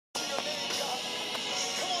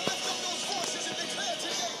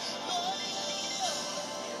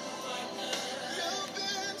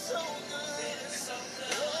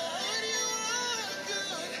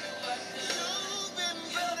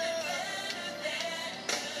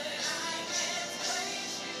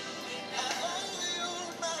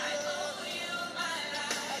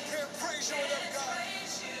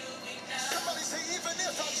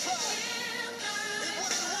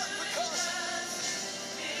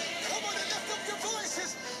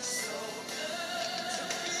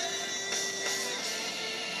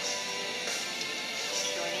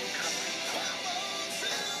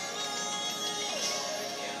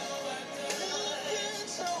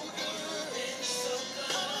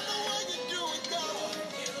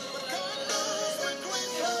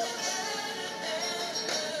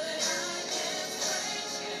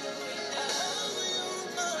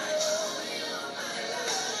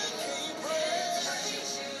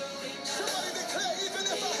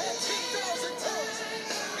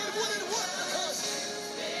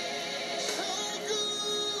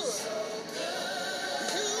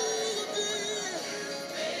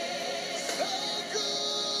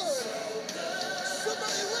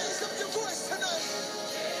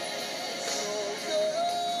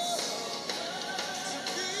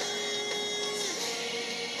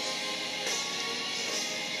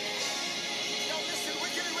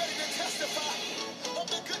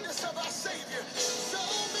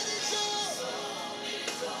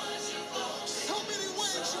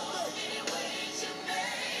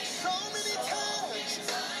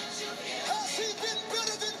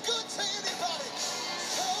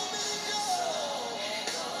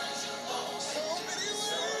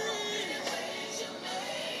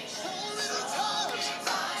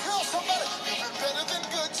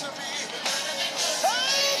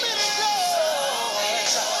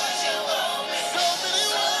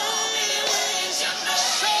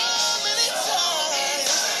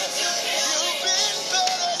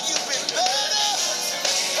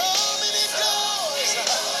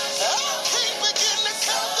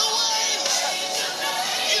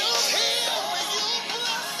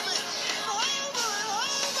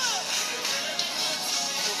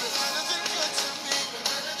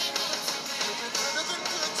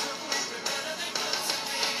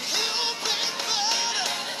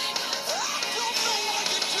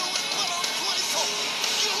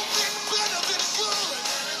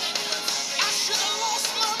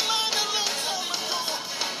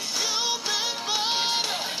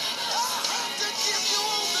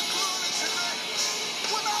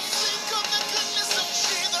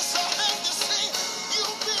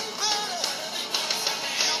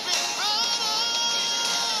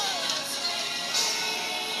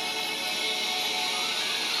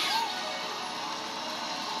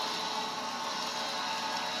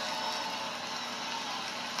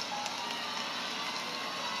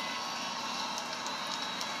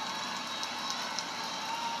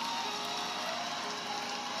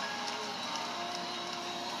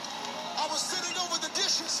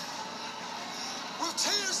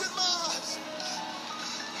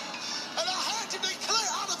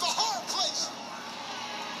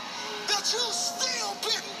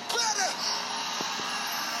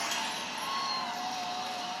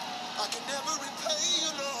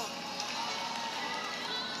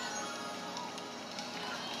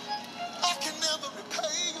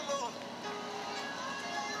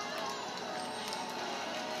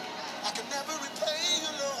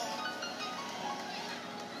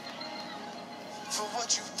for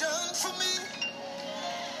what you've done for me.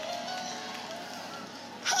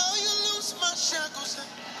 How you loose my shackles,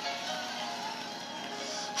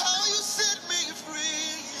 how you set me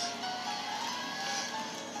free,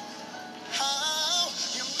 how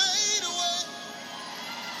you made a way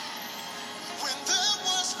when there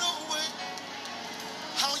was no way,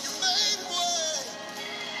 how you made a way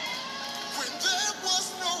when there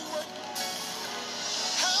was no way,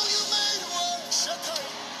 how you made a way, shut up,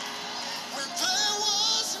 when there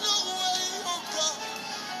was no way, oh God,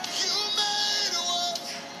 you made a way,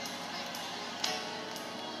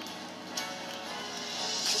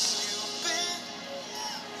 'cause you've been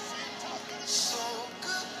so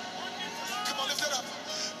good. Come on, lift it up.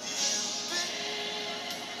 You've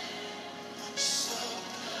been so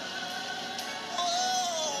good.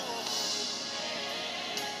 Oh,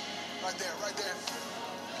 right there, right there.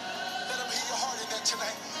 Let them hear your heart in that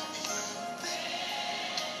tonight. You've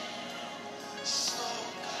been so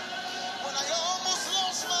good. When I almost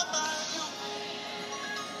lost my mind,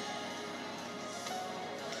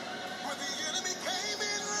 when the enemy came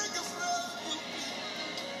in like a flood, you've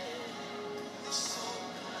been so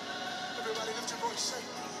good. Everybody lift your voice, say,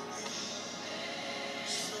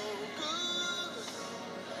 so good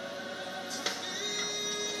to me.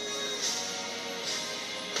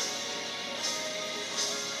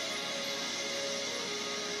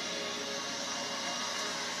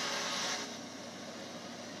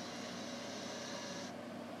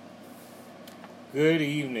 Good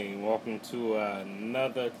evening. Welcome to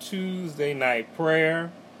another Tuesday night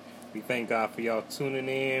prayer. We thank God for y'all tuning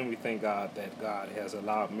in. We thank God that God has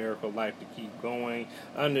allowed Miracle Life to keep going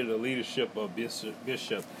under the leadership of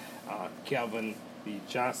Bishop Kelvin B.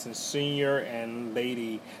 Johnson Sr. and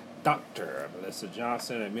Lady Dr. Melissa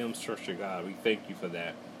Johnson at Mims Church of God. We thank you for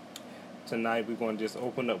that. Tonight we're going to just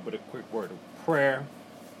open up with a quick word of prayer.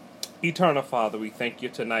 Eternal Father, we thank you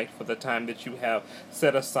tonight for the time that you have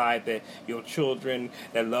set aside that your children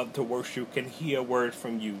that love to worship can hear a word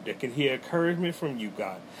from you, that can hear encouragement from you,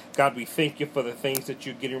 God. God, we thank you for the things that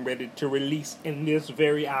you're getting ready to release in this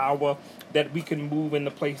very hour, that we can move in the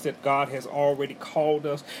place that God has already called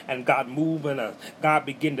us, and God, move in us. God,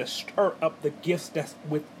 begin to stir up the gifts that's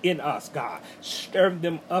within us, God. Stir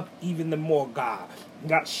them up even the more, God.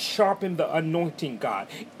 God, sharpen the anointing, God.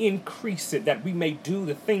 Increase it, that we may do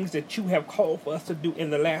the things that you have called for us to do in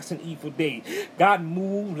the last and evil days. God,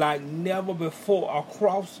 move like never before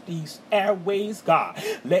across these airways, God.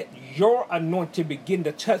 Let your anointing begin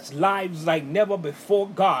to touch lives like never before,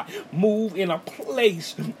 God. Move in a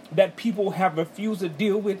place that people have refused to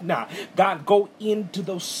deal with now. God, go into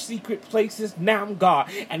those secret places now, God.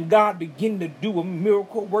 And God, begin to do a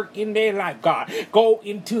miracle work in their life, God. Go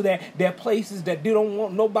into their places that they don't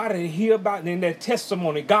want nobody to hear about in their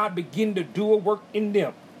testimony. God, begin to do a work in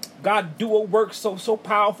them. God, do a work so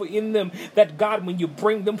powerful in them that, God, when you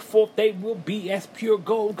bring them forth, they will be as pure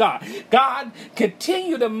gold, God. God,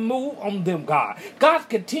 continue to move on them, God. God,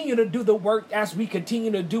 continue to do the work as we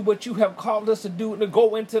continue to do what you have called us to do, to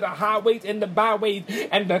go into the highways and the byways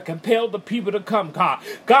and to compel the people to come, God.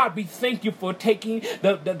 God, we thank you for taking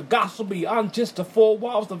the gospel beyond just the four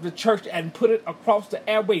walls of the church and put it across the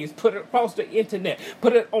airways, put it across the internet,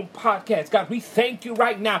 put it on podcasts. God, we thank you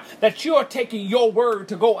right now that you are taking your word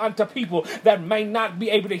to go unto people that may not be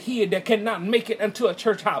able to hear, that cannot make it into a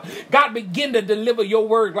church house. God, begin to deliver your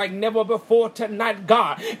word like never before tonight,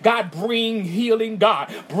 God. God, bring healing,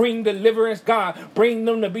 God. Bring deliverance, God. Bring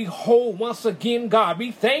them to be whole once again, God.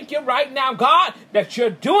 We thank you right now, God, that you're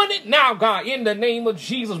doing it now, God. In the name of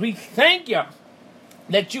Jesus, we thank you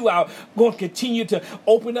that you are going to continue to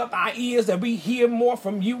open up our ears, that we hear more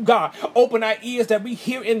from you, God. Open our ears that we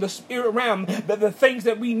hear in the spirit realm, that the things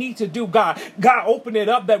that we need to do, God. God, open it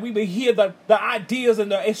up that we will hear the ideas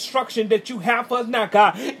and the instruction that you have for us now,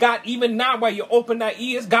 God. God, even now while you open our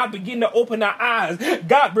ears, God, begin to open our eyes.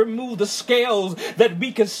 God, remove the scales that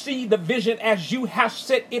we can see the vision as you have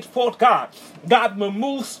set it forth, God. God,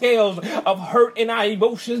 remove scales of hurt in our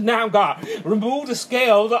emotions now, God. Remove the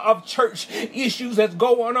scales of church issues that's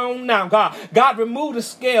going on now, God. God, remove the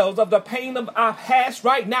scales of the pain of our past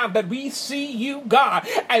right now, that we see you, God,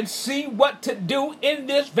 and see what to do in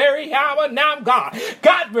this very hour now, God.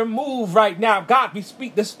 God, remove right now, God, we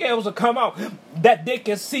speak the scales to come out, that they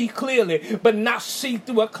can see clearly, but not see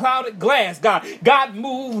through a clouded glass, God. God,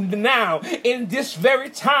 move now in this very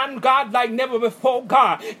time, God, like never before,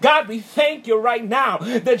 God. God, we thank you you right now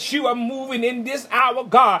that you are moving in this hour,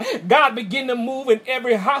 God. God, begin to move in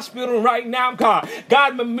every hospital right now, God.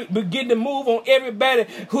 God, begin to move on everybody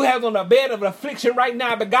who has on a bed of affliction right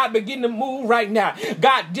now. But God, begin to move right now.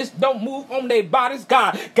 God, just don't move on their bodies,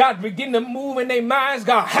 God. God, begin to move in their minds,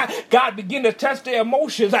 God. God, begin to touch their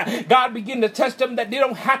emotions. God, begin to touch them that they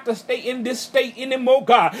don't have to stay in this state anymore,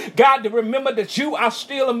 God. God, to remember that you are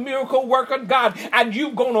still a miracle worker, God, and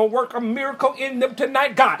you're going to work a miracle in them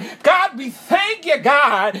tonight, God. God, we thank you,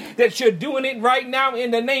 God, that you're doing it right now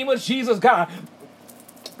in the name of Jesus, God.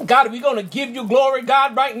 God, we're going to give you glory,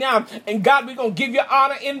 God, right now. And God, we're going to give you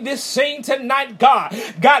honor in this scene tonight, God.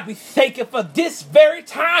 God, we thank you for this very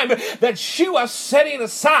time that you are setting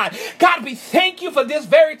aside. God, we thank you for this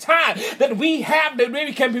very time that we have, that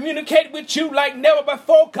we can communicate with you like never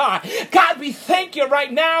before, God. God, we thank you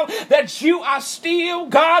right now that you are still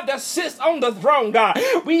God that sits on the throne, God.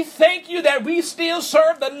 We thank you that we still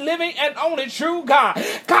serve the living and only true God.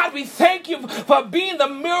 God, we thank you for being the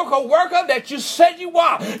miracle worker that you said you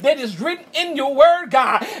are, that is written in your word,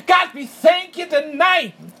 God. God, we thank you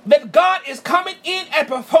tonight that God is coming in and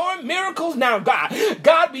performing miracles now, God.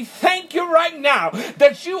 God, we thank you right now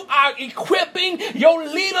that you are equipping your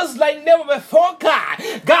leaders like never before, God.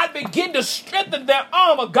 God, begin to strengthen their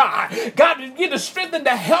armor, God. God, begin to strengthen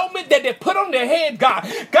the helmet that they put on their head,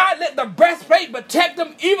 God. God, let the breastplate protect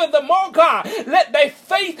them even the more, God. Let their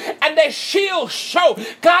faith and their shield show.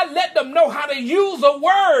 God, let them know how to use a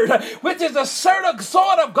word, which is a certain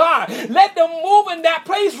sword of God. Let them move in that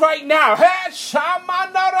place right now.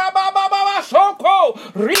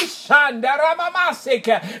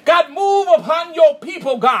 God, move upon your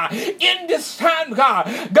people, God, in this time,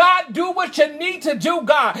 God. God, do what you need to do,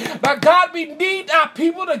 God. But God, we need our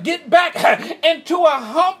people to get back into a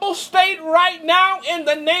humble state right now in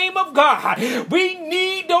the name of God. We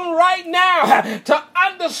need them right now to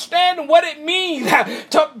understand what it means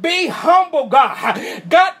to be humble, God.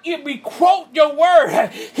 God, if we quote your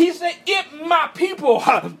word, he said, if my people,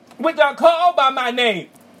 which are called by my name,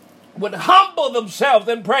 would humble themselves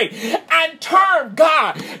and pray and turn,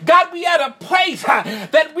 God. God, we at a place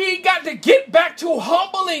that we got to get back to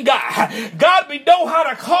humbling, God. God, we know how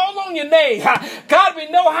to call on your name. God, we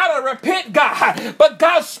know how to repent, God. But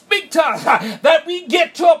God, speak to us that we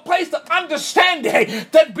get to a place of understanding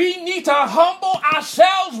that we need to humble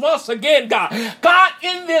ourselves once again, God. God,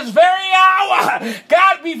 in this very hour,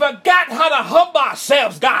 God, we forgot how to humble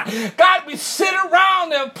ourselves, God. God, we sit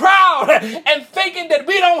around and proud and thinking that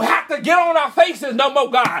we don't have to get on our faces no more,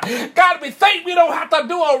 God. God, we think we don't have to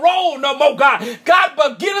do a roll no more, God. God,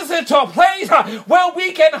 but get us into a place where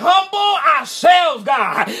we can humble ourselves,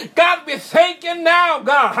 God. God, we thank you now,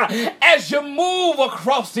 God, as you move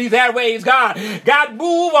across these airways, God. God,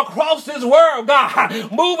 move across this world,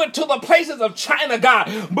 God. Move into the places of China,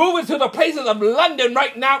 God. Move into the places of London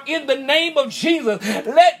right now in the name of Jesus.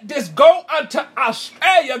 Let this go unto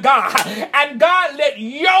Australia, God. And God, let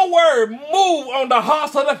your word move on the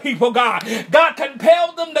hearts of the people, God. God,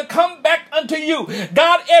 compel them to come back unto you.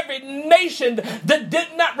 God, every nation that did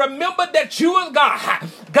not remember that you is God,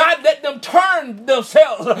 God, let them turn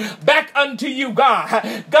themselves back unto you,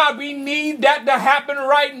 God. God, we need that to happen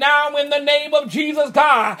right now in the name of Jesus,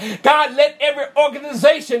 God. God, let every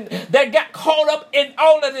organization that got caught up in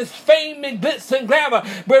all of this fame and glitz and glamour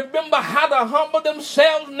remember how to humble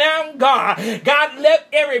themselves now, God. God, let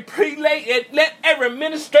every prelate, let every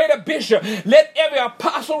administrator bishop, let every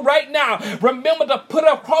apostle right now remember to put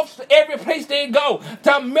across every place they go,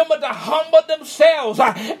 to remember to humble themselves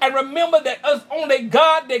and remember that it's only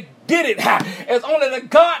God that did it. It's only the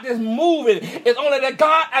God that's moving. It's only the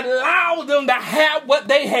God that allows them to have what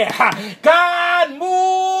they have. God,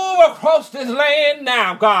 move across this land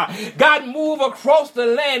now, God. God, move across the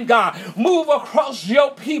land, God. Move across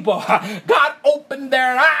your people. God, open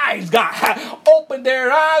their eyes, God. Open their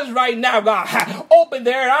eyes right now, God. Open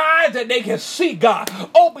their eyes that they can see, God.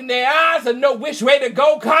 Open their eyes to know which way to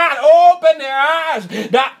go, God. Open their eyes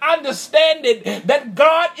that understanding that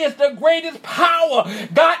God is the greatest power.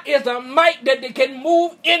 God is a might that they can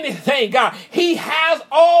move anything, God. He has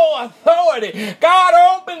all authority.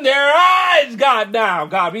 God, open their eyes, God, now.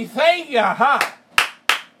 God, we thank you.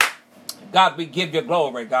 God, we give you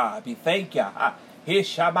glory, God. We thank you. We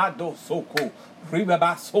thank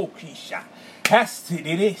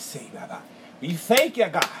you,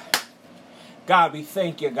 God. God, we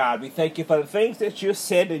thank you, God. We thank you for the things that you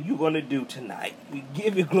said that you're going to do tonight. We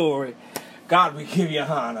give you glory. God, we give you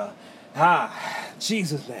honor.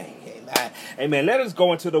 Jesus' name. Amen. Amen. Let us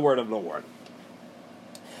go into the word of the Lord.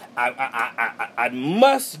 I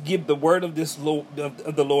must give the word of this Lord,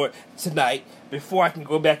 of the Lord tonight before I can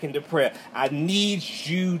go back into prayer. I need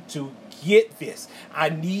you to get this. I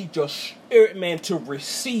need your spirit, man, to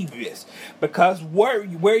receive this, because where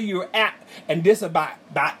you're at, and this about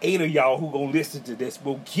 8 of y'all who gonna listen to this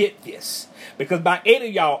will get this, because about 8 of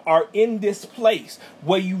y'all are in this place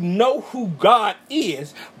where you know who God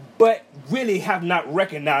is, but really have not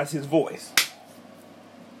recognized his voice.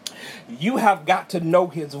 You have got to know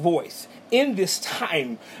his voice. In this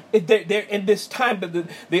time, they're in this time, but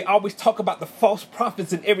they always talk about the false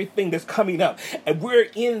prophets and everything that's coming up. And we're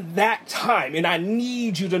in that time, and I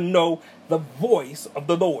need you to know the voice of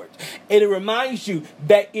the Lord. And it reminds you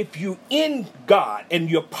that if you're in God and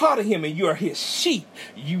you're part of him and you're his sheep,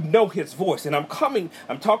 you know his voice. And I'm talking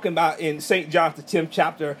about in St. John, the 10th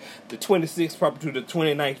chapter, the 26th, probably to the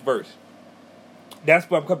 29th verse. That's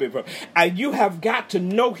where I'm coming from. And you have got to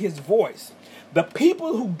know his voice. The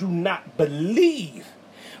people who do not believe,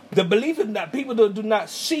 the believers that people that do not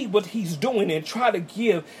see what he's doing and try to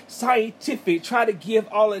give scientific, try to give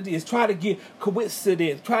all of this, try to give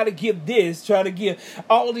coincidence, try to give this, try to give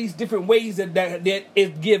all these different ways that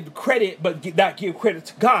it give credit, but not give credit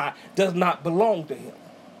to God, does not belong to him.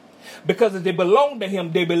 Because if they belong to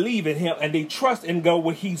him, they believe in him and they trust and go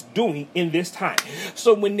what he's doing in this time.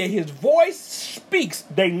 So when his voice speaks,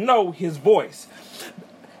 they know his voice.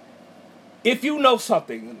 If you know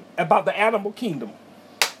something about the animal kingdom,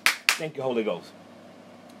 thank you, Holy Ghost.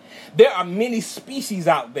 There are many species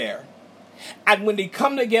out there. And when they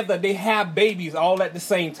come together, they have babies all at the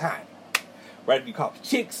same time. Right? You call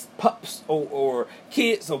chicks, pups, or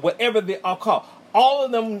kids, or whatever they are called. All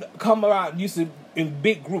of them come around usually in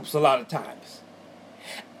big groups a lot of times.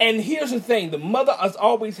 And here's the thing. The mother has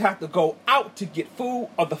always have to go out to get food,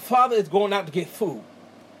 or the father is going out to get food.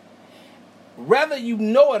 Whether you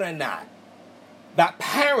know it or not, that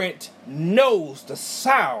parent knows the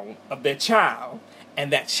sound of their child,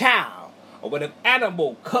 and that child, or whatever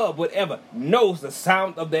animal, cub, whatever, knows the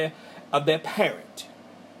sound of their parent.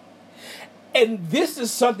 And this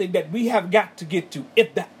is something that we have got to get to.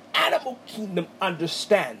 If the animal kingdom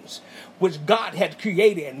understands, which God had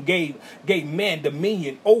created and gave man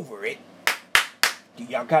dominion over it,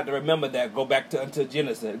 y'all got to remember that. Go back to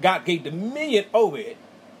Genesis. God gave dominion over it.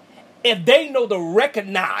 If they know to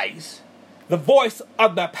recognize the voice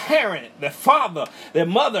of the parent, the father, the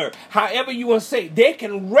mother, however you want to say, they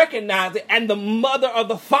can recognize it, and the mother or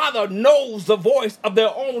the father knows the voice of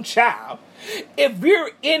their own child. If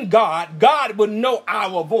we're in God, God will know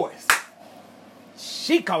our voice.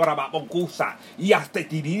 He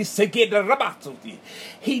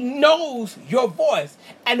knows your voice.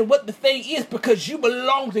 And what the thing is, because you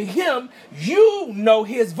belong to him, you know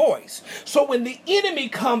his voice. So when the enemy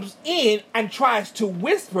comes in and tries to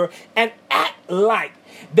whisper and act like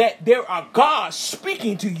that there are gods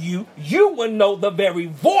speaking to you, you will know the very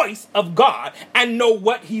voice of God and know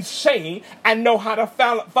what he's saying and know how to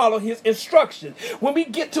follow his instructions. When we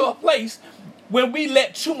get to a place when we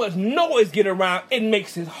let too much noise get around, it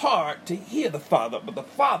makes it hard to hear the Father, but the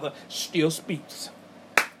Father still speaks.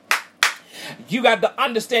 You got to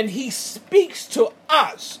understand he speaks to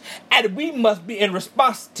us, and we must be in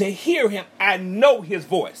response to hear him and know his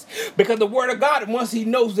voice. Because the word of God, once he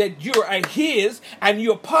knows that you're his and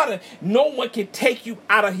you're part of, no one can take you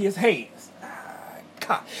out of his hands.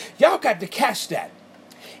 God, y'all got to catch that.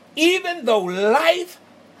 Even though life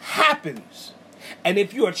happens, and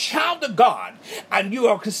if you're a child of God and you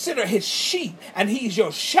are considered his sheep and he's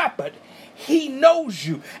your shepherd, he knows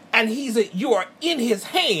you and you are in his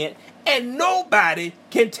hand, and nobody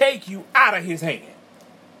can take you out of his hand.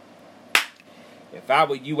 If I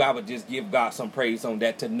were you, I would just give God some praise on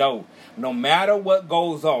that, to know no matter what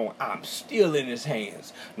goes on, I'm still in his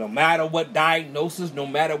hands. No matter what diagnosis, no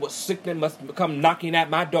matter what sickness must come knocking at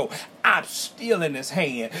my door, I'm still in his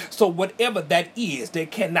hand. So whatever that is, they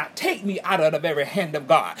cannot take me out of the very hand of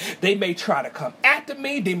God. They may try to come after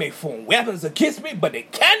me, they may form weapons against me, but they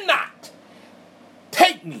cannot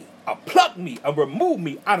take me or pluck me or remove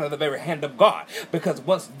me out of the very hand of God. Because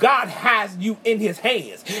once God has you in his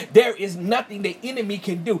hands, there is nothing the enemy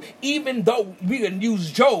can do. Even though we can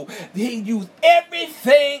use Job, he used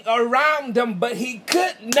everything around him, but he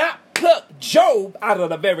could not pluck Job out of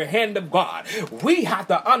the very hand of God. We have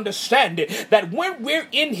to understand it, that when we're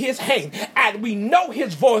in his hand and we know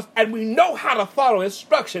his voice and we know how to follow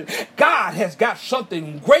instructions, God has got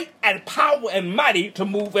something great and powerful and mighty to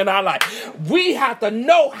move in our life. We have to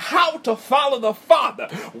know how to follow the Father.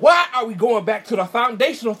 Why are we going back to the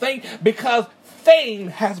foundational thing? Because Fame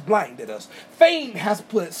has blinded us. Fame has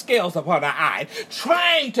put scales upon our eye.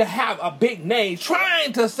 Trying to have a big name,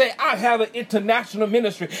 trying to say I have an international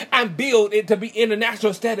ministry and build it to be international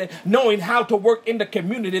instead of knowing how to work in the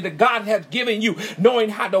community that God has given you, knowing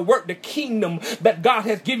how to work the kingdom that God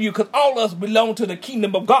has given you, because all of us belong to the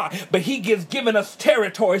kingdom of God, but he has given us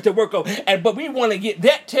territories to work on, but we want to get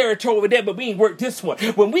that territory over there, but we ain't work this one.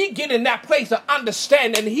 When we get in that place to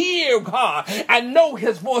understand and hear God and know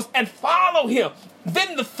his voice and follow him,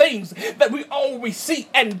 then the things that we always see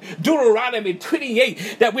in Deuteronomy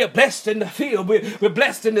 28, that we're blessed in the field, we're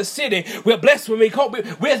blessed in the city, we're blessed when we come,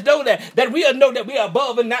 we know that we know that we are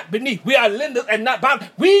above and not beneath, we are lenders and not bound.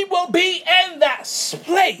 We will be in that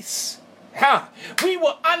place. We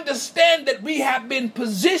will understand that we have been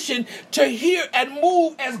positioned to hear and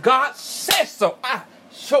move as God says so.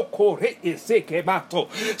 So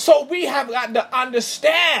we have got to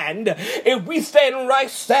understand, if we stand right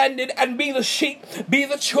standing and be the sheep, be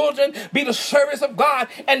the children, be the service of God,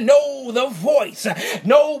 and know the voice,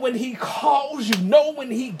 know when he calls you, know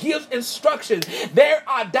when he gives instructions. There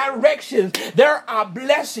are directions, there are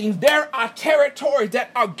blessings, there are territories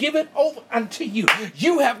that are given over unto you.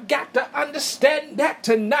 You have got to understand that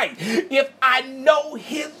tonight. If I know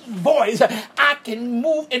his voice, I can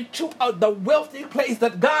move into the wealthy place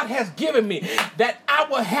that God has given me, that I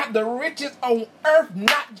will have the riches on earth,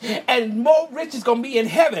 and more riches gonna be in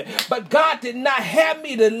heaven. But God did not have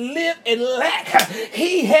me to live in lack.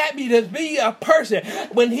 He had me to be a person,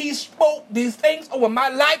 when he spoke these things over my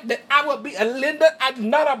life, that I would be a lender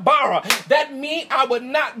and not a borrower. That means I would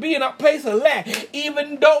not be in a place of lack.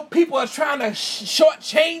 Even though people are trying to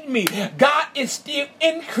shortchange me, God is still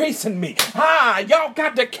increasing me. Y'all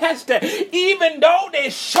got to catch that. Even though they're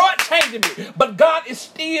shortchanging me, but God is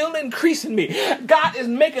still increasing me. God is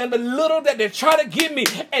making the little that they try to give me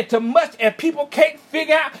into much, and people can't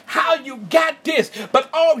figure out how you got this. But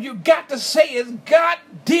all you got to say is God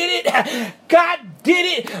did it. God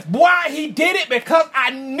did it. Why he did it? Because I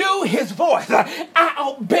knew his voice.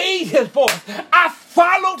 I obeyed his voice. I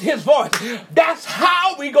followed his voice. That's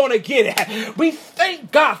how we're going to get it. We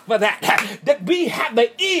thank God for that. That we have the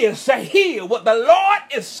ears to hear what the Lord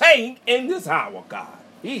is saying in this hour, God.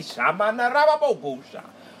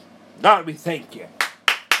 God, we thank you.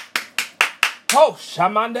 Oh,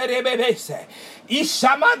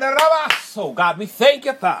 So God, we thank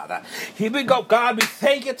you, Father. Here we go, God. We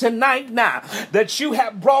thank you tonight now that you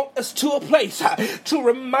have brought us to a place to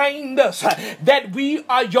remind us that we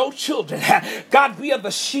are your children. God, we are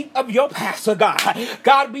the sheep of your pastor, God.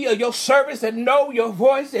 God, we are your service and know your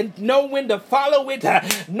voice and know when to follow it,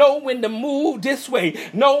 know when to move this way,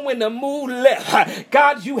 know when to move left.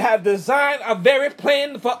 God, you have designed a very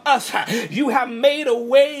plan for us. You have made a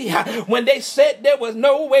way when they said there was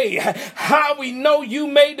no way. How we know you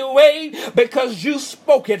made the way? Because you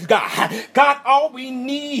spoke it, God. God, all we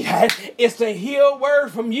need is to hear a word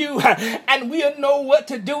from you, and we'll know what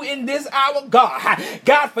to do in this hour, God.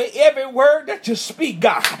 God, for every word that you speak,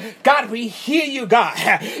 God. God, we hear you, God.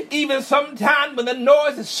 Even sometimes when the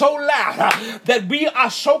noise is so loud that we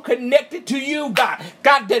are so connected to you, God.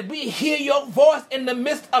 God, that we hear your voice in the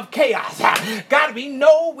midst of chaos. God, we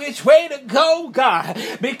know which way to go, God,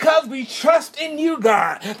 because we trust in you,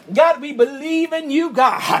 God. God, we believe in you,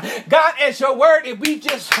 God. God, as your word, if we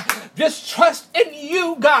just trust in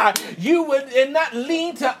you, God, you would not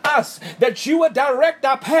lean to us, that you would direct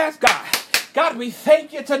our path, God. God, we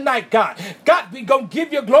thank you tonight, God. God, we gonna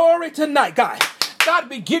give you glory tonight, God. God,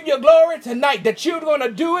 we give you glory tonight that you're going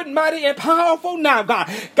to do it mighty and powerful now, God.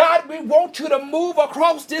 God, we want you to move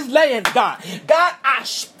across this land, God. God, I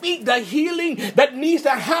speak the healing that needs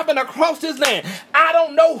to happen across this land. I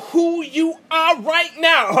don't know who you are right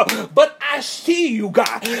now, but I see you,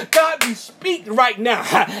 God. God, we speak right now.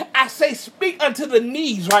 I say speak unto the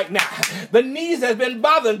knees right now. The knees has been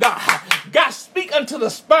bothering, God. God, speak unto the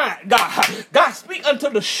spine, God. God, speak unto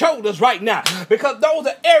the shoulders right now, because those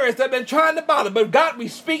are areas that have been trying to bother. But God, we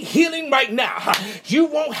speak healing right now. You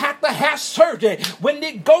won't have to have surgery. When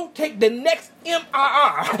they go take the next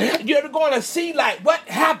MRI, you're going to see like what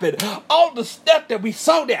happened. All the stuff that we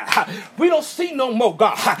saw there, we don't see no more,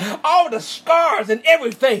 God. All the scars and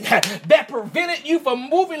everything that prevented you from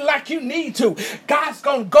moving like you need to, God's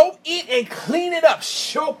going to go in and clean it up.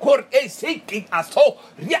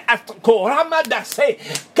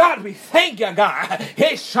 God, we thank you, God.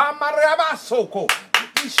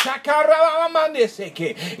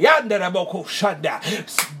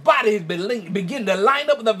 Bodies begin to line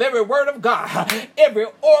up with the very word of God. Every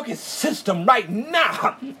organ system right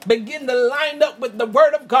now begin to line up with the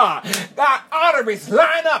word of God. God, arteries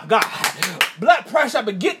line up, God. blood pressure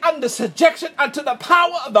be get under subjection unto the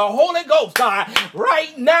power of the Holy Ghost, God.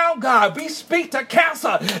 Right now, God, we speak to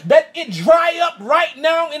cancer that it dry up right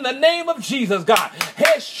now in the name of Jesus, God.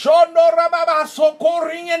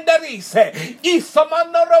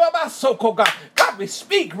 God, we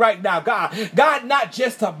speak right now, God. God, not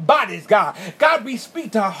just to bodies, God. God, we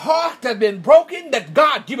speak to hearts that have been broken, that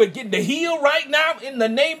God, you begin to heal right now in the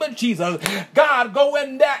name of Jesus. God, go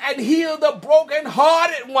in there and heal the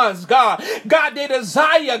broken-hearted ones, God. God, they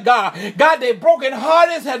desire, God. God, their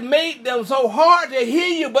broken-hearted has made them so hard to hear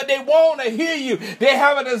you, but they want to hear you. They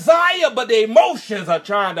have a desire, but their emotions are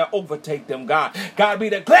trying to overtake them, God. God, we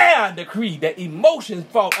declare and decree that emotions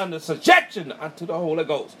fall under subjection unto the Holy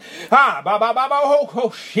Ghost. God,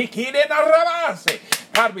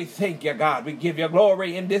 we thank you, God. We give you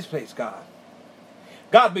glory in this place, God.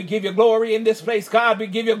 God, we give you glory in this place, God. We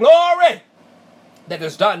give you glory that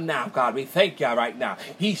is done now, God. We thank you right now.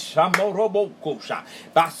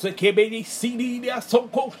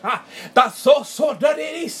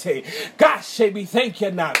 God, say we thank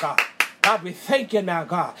you now, God. God, we thank you now,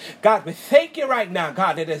 God. God, we thank you right now,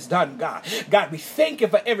 God, that it's done, God. God, we thank you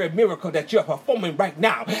for every miracle that you're performing right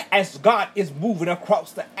now as God is moving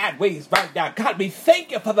across the airways right now. God, we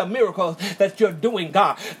thank you for the miracles that you're doing,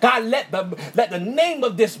 God. God, let the name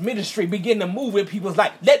of this ministry begin to move in people's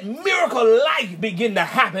life. Let miracle life begin to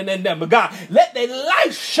happen in them, God. Let their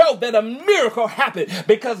life show that a miracle happened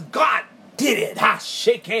because God did it.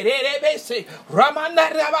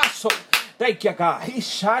 Thank you, God.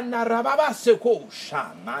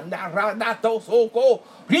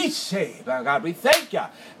 God, we thank you.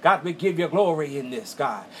 God, we give you glory in this,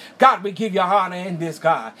 God. God, we give you honor in this,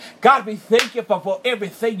 God. God, we thank you for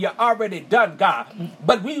everything you already done, God.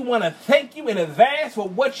 But we want to thank you in advance for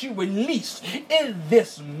what you released in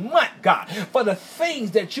this month, God. For the things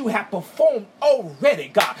that you have performed already,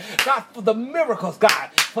 God. God, for the miracles, God.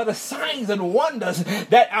 For the signs and wonders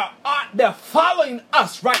that are out there following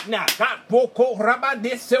us right now. God, Come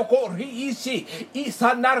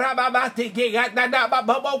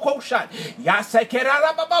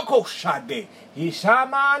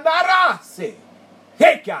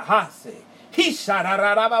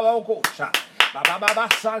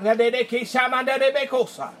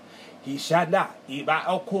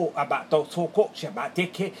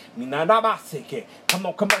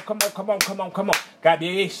on. God,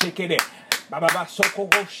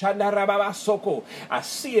 I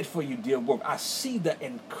see it for you, dear work. I see the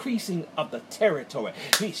increasing of the territory.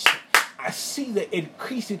 I see the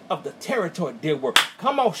increasing of the territory, dear work.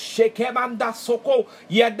 Come on, shake him and that soko.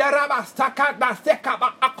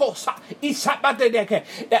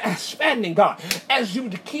 Expanding, God, as you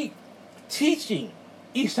keep teaching.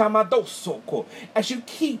 As you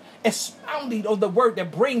keep expounding on the word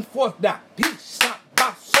that brings forth that peace.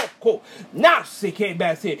 Now,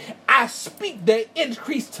 I speak the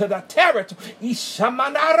increase to the territory.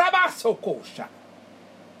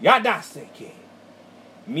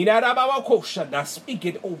 Now speak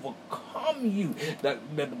it overcome you. The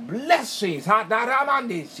blessings.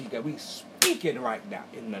 We speak it right now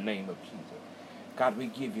in the name of Jesus. God, we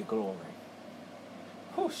give you glory.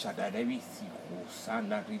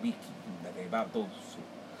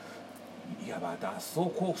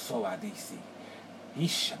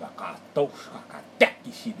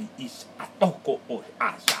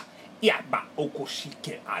 Yaba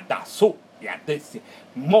okoshike adaso ya desi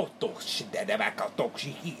moto shidebaka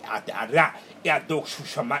tokshihi adara ya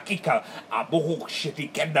dokshushama ika aboho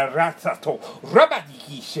shidike darasato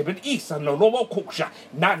rabadiki shibin isa no lomo koksha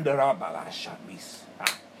nandara balasha mis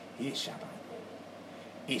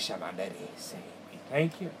Ishamandere say we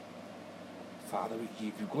thank you, Father. We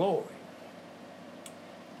give you glory.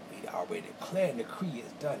 We already declare and decree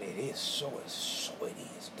is done. It is so, and so it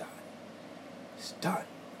is done. It's done.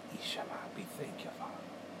 We thank you, Father.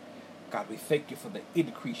 God, we thank you for the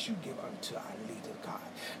increase you give unto our leader, God.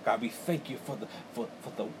 God, we thank you for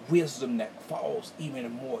the wisdom that falls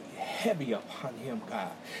even more heavy upon him,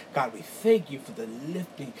 God. God, we thank you for the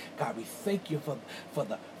lifting. God, we thank you for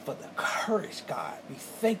the courage, God. We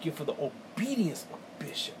thank you for the obedience of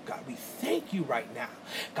Bishop, God. We thank you right now.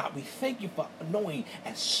 God, we thank you for knowing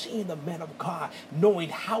and seeing the man of God, knowing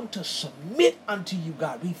how to submit unto you,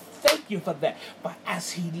 God. We thank you for that. But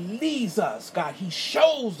as he leads us, God, he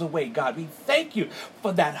shows the way, God. We thank you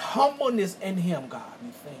for that humbleness in him, God. We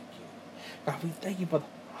thank you. God, we thank you for the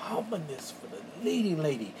humbleness for the leading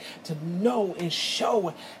lady to know and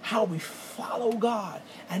show how we follow God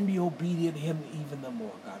and be obedient to him even the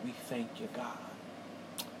more, God. We thank you, God.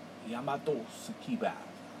 Yamato Sukiba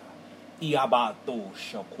Iabato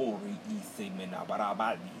Shakori Ise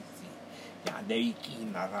Menabarabadisi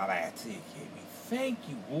Yanderiki Narabateke. We thank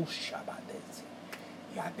you, Wushabadese.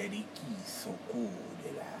 Yanderiki Soko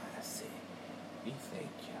de la Se. We thank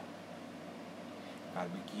you. God,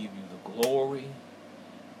 we give you the glory.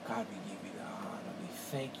 God, we give you the honor. We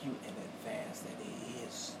thank you in advance that it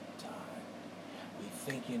is done. We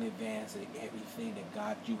thank you in advance that everything that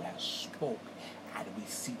God you have spoke, and we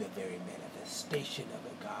see the very manifestation of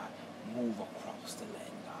it, God, move across the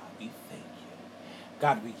land, God. We thank you.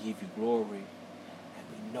 God, we give you glory, and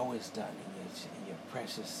we know it's done in your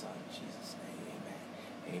precious Son, Jesus' name.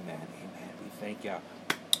 Amen. Amen. Amen. We thank y'all.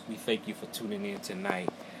 We thank you for tuning in tonight.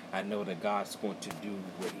 I know that God's going to do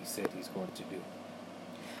what he said he's going to do.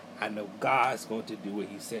 I know God's going to do what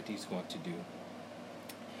he said he's going to do.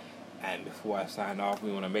 And before I sign off,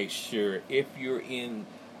 we want to make sure if you're in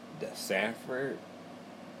the Sanford,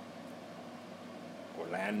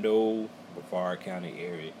 Orlando, Brevard County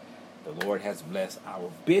area, the Lord has blessed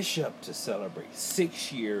our bishop to celebrate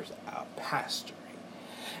 6 years of pastoring.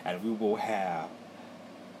 And we will have,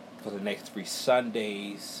 for the next 3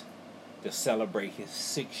 Sundays, to celebrate his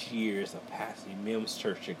 6 years of pastoring Mims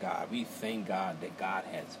Church of God. We thank God that God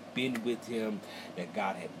has been with him, that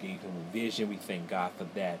God has gave him a vision. We thank God for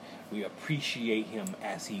that. We appreciate him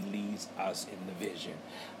as he leads us in the vision.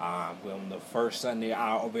 Well, on the first Sunday,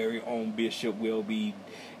 our very own bishop will be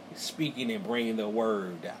speaking and bringing the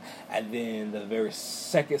word. And then the very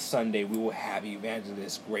second Sunday, we will have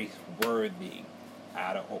Evangelist Grace Worthy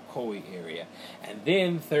out of Ocoee area, and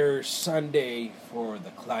then third Sunday for the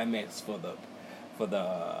climax for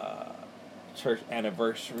the church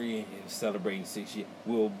anniversary and celebrating 6 years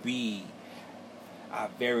will be our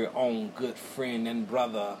very own good friend and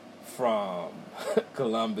brother from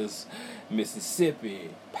Columbus,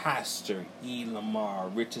 Mississippi, Pastor E. Lamar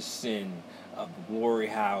Richardson of the Glory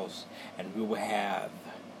House, and we will have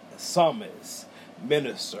the psalmist,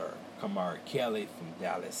 minister Kamari Kelly from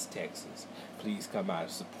Dallas, Texas. Please come out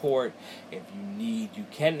and support. If you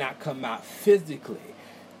cannot come out physically,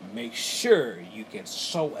 make sure you can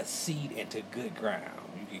sow a seed into good ground.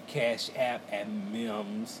 You can Cash App at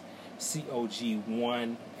Mims,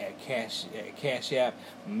 COG1 at Cash App.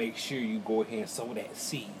 Make sure you go ahead and sow that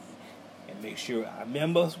seed. And make sure our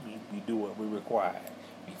members, we do what we require.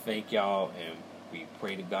 We thank y'all, and we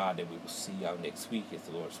pray to God that we will see y'all next week as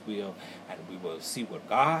the Lord's will, and we will see what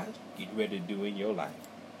God get ready to do in your life.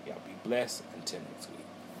 Y'all be blessed until next week.